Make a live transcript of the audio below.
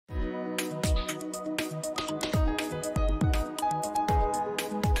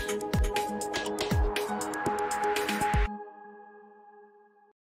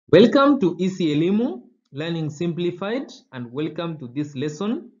Welcome to EC Elimu, Learning Simplified, and welcome to this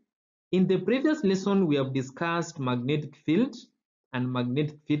lesson. In the previous lesson, we have discussed magnetic field and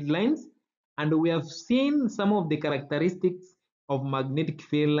magnetic field lines, and we have seen some of the characteristics of magnetic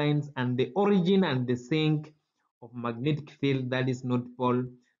field lines and the origin and the sink of magnetic field, that is North Pole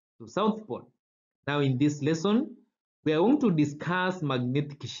to South Pole. Now in this lesson, we are going to discuss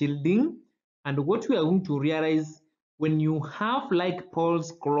magnetic shielding, and what we are going to realize, when you have like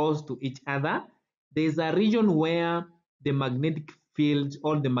poles close to each other, there is a region where the magnetic field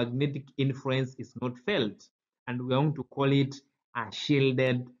or the magnetic influence is not felt, and we are going to call it a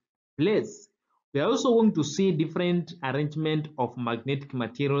shielded place. We are also going to see different arrangement of magnetic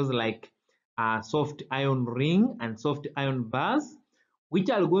materials like soft iron ring and soft iron bars, which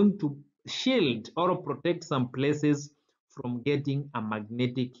are going to shield or protect some places from getting a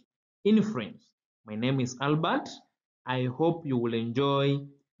magnetic influence. My name is Albert. I hope you will enjoy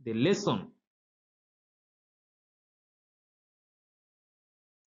the lesson.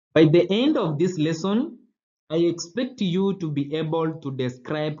 By the end of this lesson, I expect you to be able to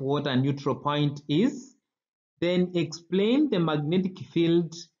describe what a neutral point is, then explain the magnetic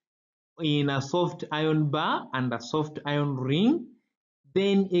field in a soft iron bar and a soft iron ring,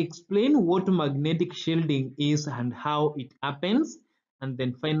 then explain what magnetic shielding is and how it happens, and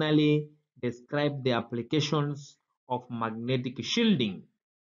then finally describe the applications of magnetic shielding.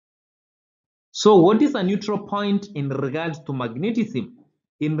 So what is a neutral point in regards to magnetism?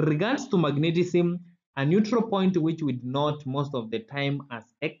 In regards to magnetism, a neutral point, which we denote most of the time as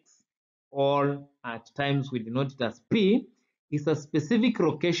X or at times we denote it as P, is a specific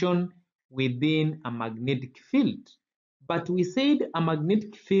location within a magnetic field. But we said a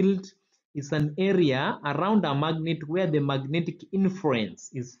magnetic field is an area around a magnet where the magnetic influence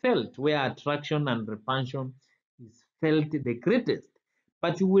is felt, where attraction and repulsion is felt the greatest.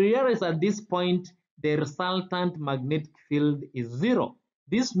 But you will realize at this point, the resultant magnetic field is zero.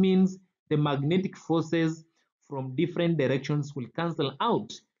 This means the magnetic forces from different directions will cancel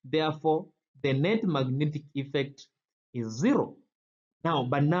out. Therefore, the net magnetic effect is zero.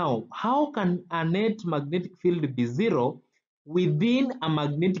 Now, how can a net magnetic field be zero within a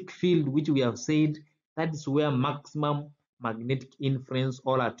magnetic field, which we have said that is where maximum magnetic influence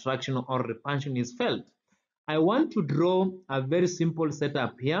or attraction or repulsion is felt? I want to draw a very simple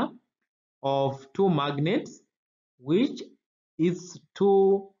setup here of two magnets, which is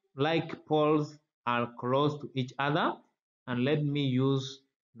two like poles are close to each other. And let me use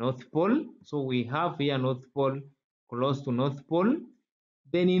North Pole. So we have here North Pole close to North Pole.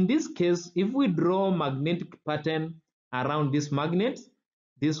 Then in this case, if we draw magnetic pattern around this magnet,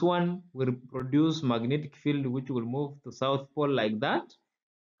 this one will produce magnetic field which will move to South Pole like that,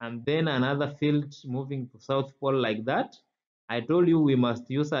 and then another field moving to South Pole like that. I told you we must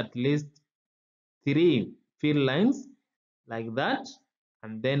use at least 3 field lines like that,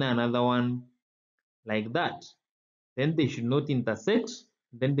 and then another one like that. Then they should not intersect,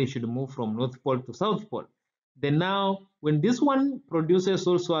 then they should move from North Pole to South Pole. Then now, when this one produces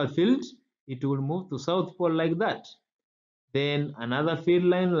also a field, it will move to South Pole like that. Then another field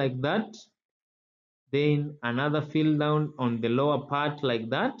line like that. Then another field down on the lower part like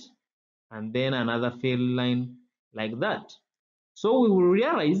that. And then another field line like that. So we will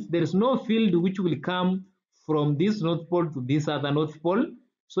realize there is no field which will come from this North Pole to this other North Pole.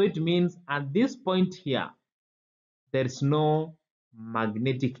 So it means at this point here, there is no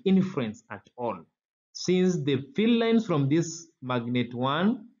magnetic influence at all. Since the field lines from this magnet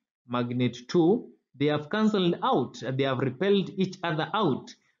 1, magnet 2, they have cancelled out, they have repelled each other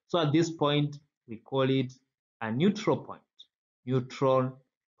out. So at this point, we call it a neutral point. Neutral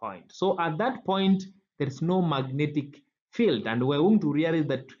point. So at that point, there is no magnetic field, and we're going to realize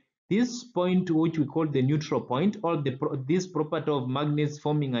that this point, which we call the neutral point, or this property of magnets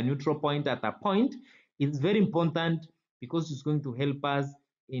forming a neutral point at a point, is very important because it's going to help us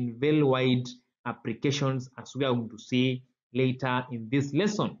in very wide applications, as we are going to see later in this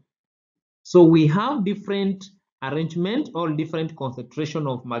lesson. So we have different arrangement or different concentration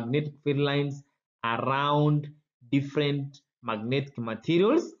of magnetic field lines around different magnetic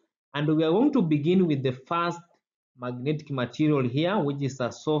materials, and we are going to begin with the first magnetic material here, which is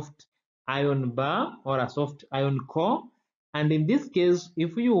a soft iron bar or a soft iron core. And in this case,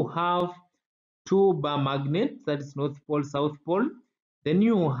 if you have two bar magnets, that is North Pole, South Pole, then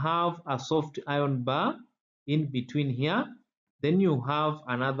you have a soft iron bar in between here. Then you have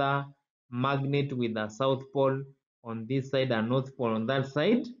another magnet with a South Pole on this side and North Pole on that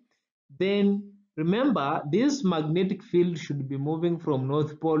side. Then remember, this magnetic field should be moving from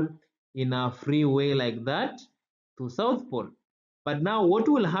North Pole in a free way like that to South Pole. But now what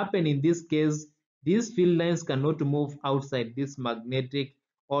will happen in this case, these field lines cannot move outside this magnetic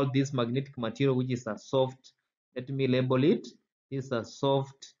or this magnetic material, which is a soft, let me label it, this is a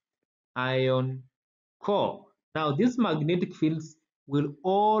soft iron core. Now these magnetic fields will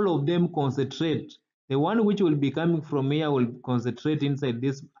all of them concentrate. The one which will be coming from here will concentrate inside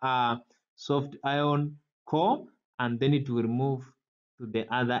this soft iron core, and then it will move to the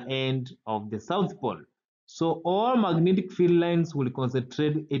other end of the south pole. So all magnetic field lines will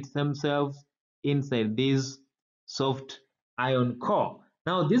concentrate it themselves inside this soft iron core.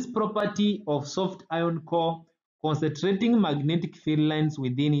 Now this property of soft iron core concentrating magnetic field lines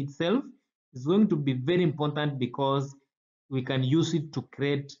within itself is going to be very important because we can use it to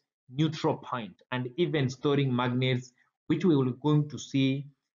create neutral point and even storing magnets, which we will going to see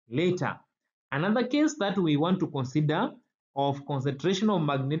later. Another case that we want to consider of concentration of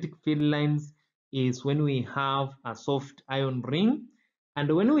magnetic field lines is when we have a soft iron ring.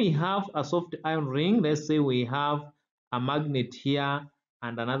 And when we have a soft iron ring, let's say we have a magnet here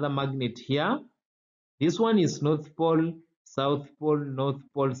and another magnet here. This one is North Pole, South Pole, North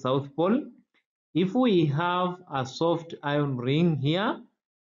Pole, South Pole. If we have a soft iron ring here,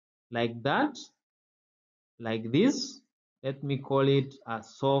 like that, like this, let me call it a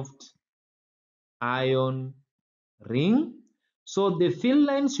soft iron ring. So the field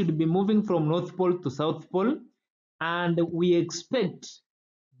lines should be moving from North Pole to South Pole, and we expect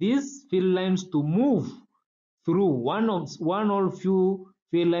these field lines to move through one or few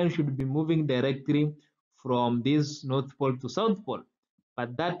field lines should be moving directly from this North Pole to South Pole,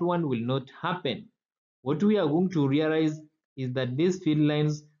 but that one will not happen. What we are going to realize is that these field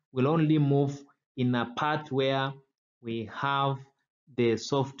lines will only move in a part where we have the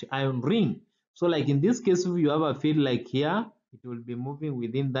soft iron ring. So like in this case, if you have a field like here, it will be moving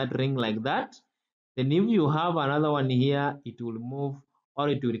within that ring like that. Then if you have another one here, it will move or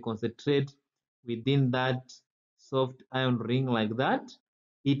it will concentrate within that soft iron ring like that.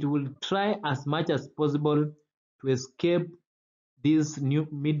 It will try as much as possible to escape this new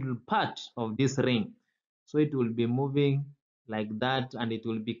middle part of this ring. So it will be moving like that, and it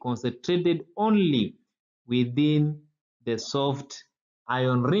will be concentrated only within the soft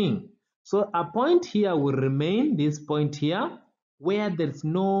iron ring. So a point here will remain, this point here, where there's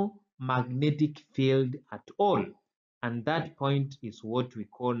no magnetic field at all. And that point is what we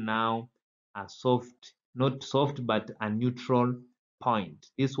call now a soft, not soft, but a neutral point.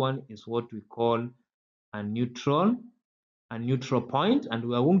 This one is what we call a neutral point, and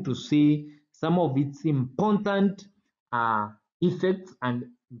we are going to see some of its important effects and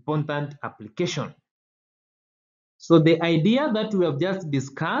important application. So the idea that we have just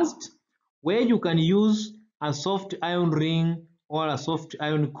discussed, where you can use a soft iron ring or a soft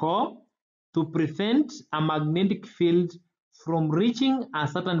iron core to prevent a magnetic field from reaching a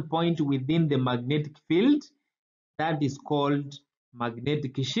certain point within the magnetic field, that is called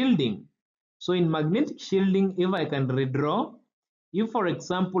magnetic shielding. So in magnetic shielding, if I can redraw, if for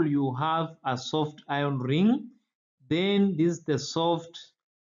example you have a soft iron ring, then this is the soft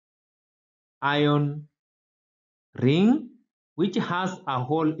iron ring which has a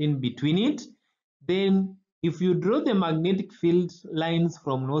hole in between it. Then if you draw the magnetic field lines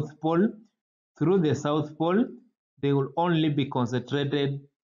from North Pole through the South Pole, they will only be concentrated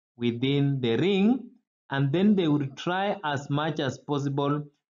within the ring, and then they will try as much as possible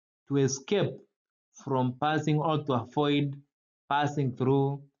to escape from passing or to avoid passing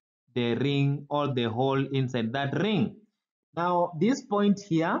through the ring or the hole inside that ring. Now this point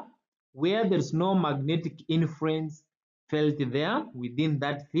here, where there's no magnetic influence felt there within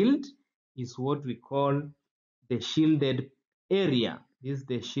that field, is what we call the shielded area. This is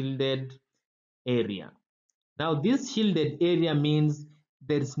the shielded area. Now this shielded area means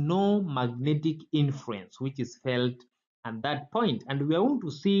there is no magnetic influence which is felt at that point, and we are going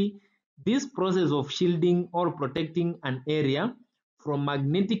to see this process of shielding or protecting an area from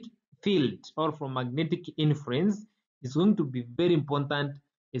magnetic field or from magnetic influence is going to be very important,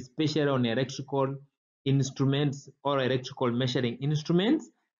 especially on electrical instruments or electrical measuring instruments,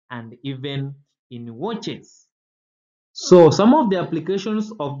 and even in watches. So some of the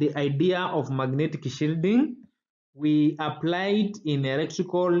applications of the idea of magnetic shielding we applied in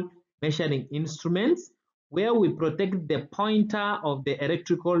electrical measuring instruments, where we protect the pointer of the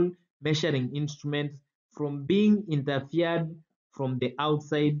electrical measuring instrument from being interfered from the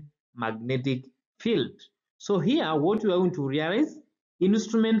outside magnetic field. So here what we are going to realize,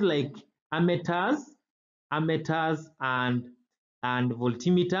 instruments like ammeters and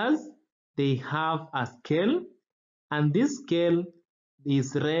voltmeters, they have a scale, and this scale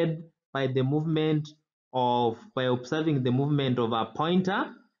is read by the movement by observing the movement of a pointer,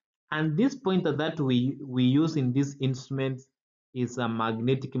 and this pointer that we use in this instrument is a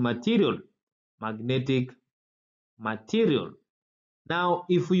magnetic material. Magnetic material. Now,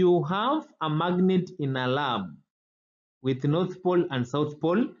 if you have a magnet in a lab with North Pole and South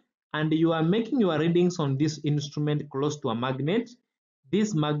Pole, and you are making your readings on this instrument close to a magnet,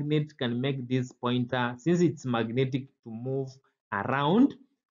 this magnet can make this pointer, since it's magnetic, to move around,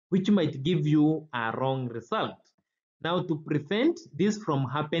 which might give you a wrong result. Now, to prevent this from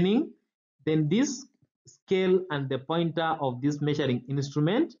happening, then this scale and the pointer of this measuring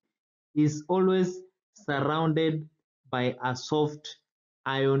instrument is always surrounded by a soft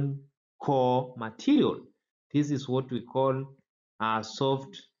iron core material. This is what we call a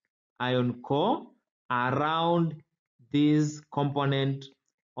soft iron core around this component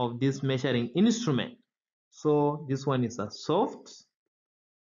of this measuring instrument. So this one is a soft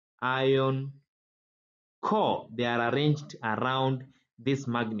iron core. They are arranged around this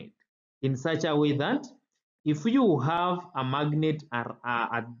magnet in such a way that if you have a magnet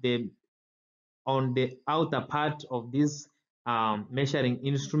on the outer part of this measuring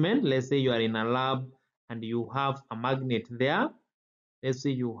instrument, let's say you are in a lab and you have a magnet there. Let's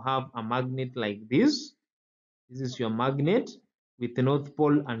say you have a magnet like this. This is your magnet with the North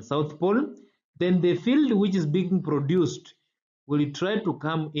Pole and South Pole. Then the field which is being produced will try to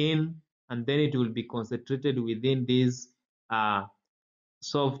come in, and then it will be concentrated within this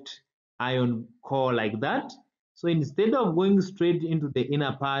soft iron core like that. So instead of going straight into the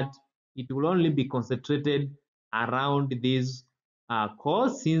inner part, it will only be concentrated around this core,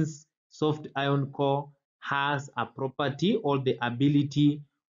 since soft iron core has a property or the ability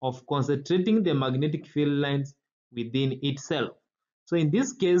of concentrating the magnetic field lines within itself. So in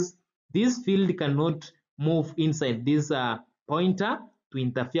this case, this field cannot move inside this pointer to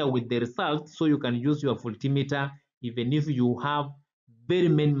interfere with the result, so you can use your voltmeter even if you have very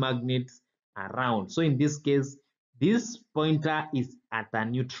many magnets around. So in this case, this pointer is at a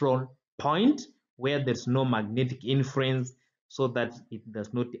neutral point where there's no magnetic influence, so that it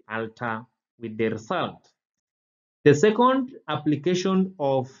does not alter with the result. The second application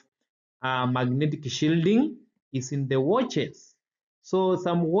of magnetic shielding is in the watches. So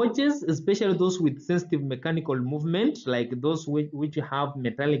some watches, especially those with sensitive mechanical movement, like those which have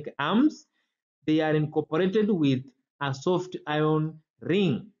metallic arms, they are incorporated with a soft iron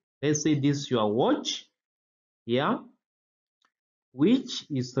ring. Let's say this is your watch here, which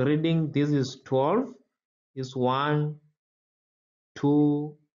is reading, this is 12, is 1,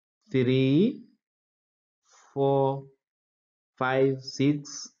 2, 3, 4, 5,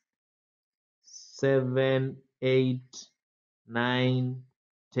 6, 7, 8, 9,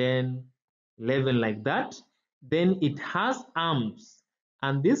 10, 11, like that. Then it has arms,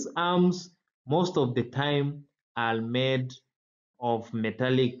 and these arms most of the time are made of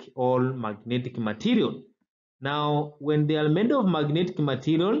metallic or magnetic material. Now, when they are made of magnetic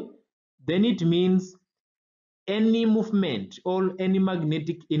material, then it means any movement or any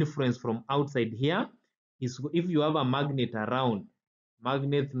magnetic influence from outside here is, if you have a magnet around,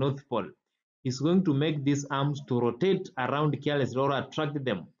 magnet North Pole, is going to make these arms to rotate around carelessly or attract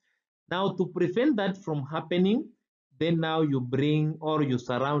them. Now, to prevent that from happening, then now you bring or you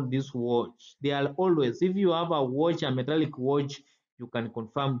surround this watch. They are always, if you have a watch, a metallic watch, you can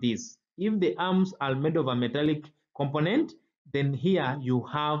confirm this. If the arms are made of a metallic component, then here you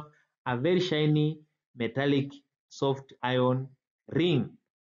have a very shiny metallic soft iron ring.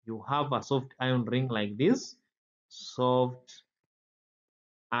 You have a soft iron ring like this, soft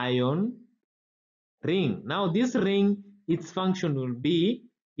iron ring. Now this ring, its function will be,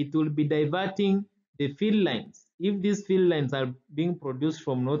 it will be diverting the field lines. If these field lines are being produced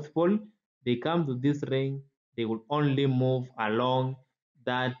from North Pole, they come to this ring, they will only move along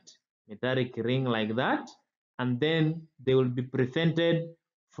that metallic ring like that, and then they will be prevented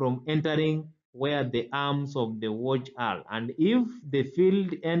from entering where the arms of the watch are. And if the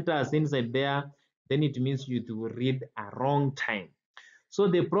field enters inside there, then it means you to read a wrong time. So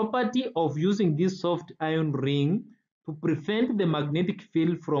the property of using this soft iron ring to prevent the magnetic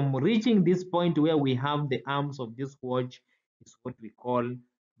field from reaching this point where we have the arms of this watch is what we call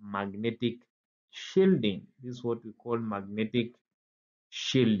magnetic shielding. This is what we call magnetic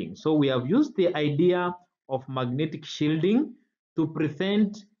shielding. So we have used the idea of magnetic shielding to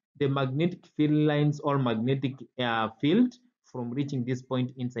prevent the magnetic field lines or magnetic field from reaching this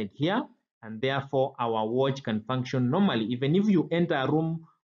point inside here, and therefore our watch can function normally. Even if you enter a room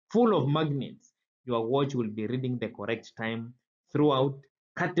full of magnets, your watch will be reading the correct time throughout,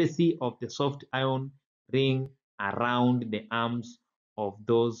 courtesy of the soft iron ring around the arms of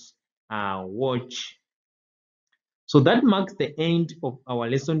those watch So that marks the end of our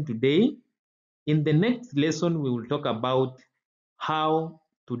lesson today. In the next lesson, we will talk about how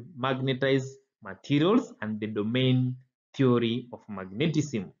to magnetize materials and the domain theory of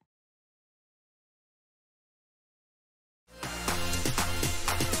magnetism.